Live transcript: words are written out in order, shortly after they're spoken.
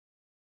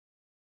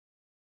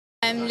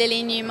I'm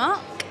Lily Newmark,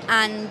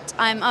 and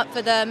I'm up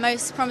for the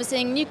Most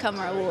Promising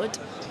Newcomer Award.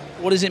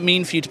 What does it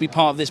mean for you to be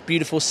part of this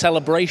beautiful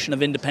celebration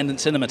of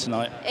independent cinema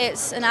tonight?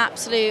 It's an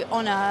absolute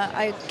honour.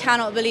 I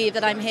cannot believe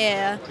that I'm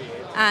here,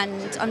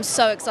 and I'm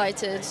so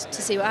excited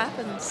to see what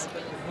happens.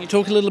 Can you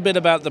talk a little bit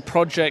about the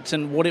project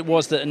and what it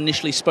was that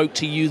initially spoke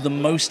to you the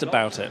most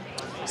about it?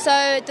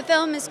 So the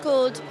film is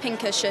called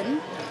Pincushion,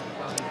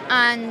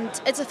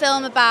 and it's a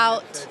film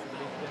about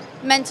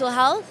mental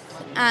health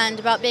and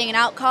about being an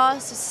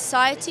outcast of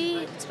society.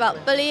 It's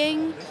about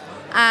bullying,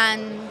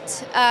 and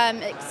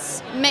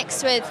it's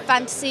mixed with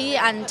fantasy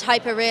and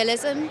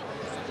hyper-realism.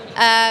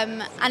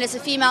 And it's a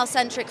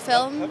female-centric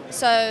film,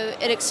 so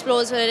it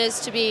explores what it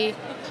is to be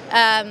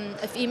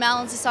a female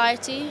in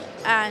society,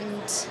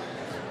 and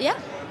yeah.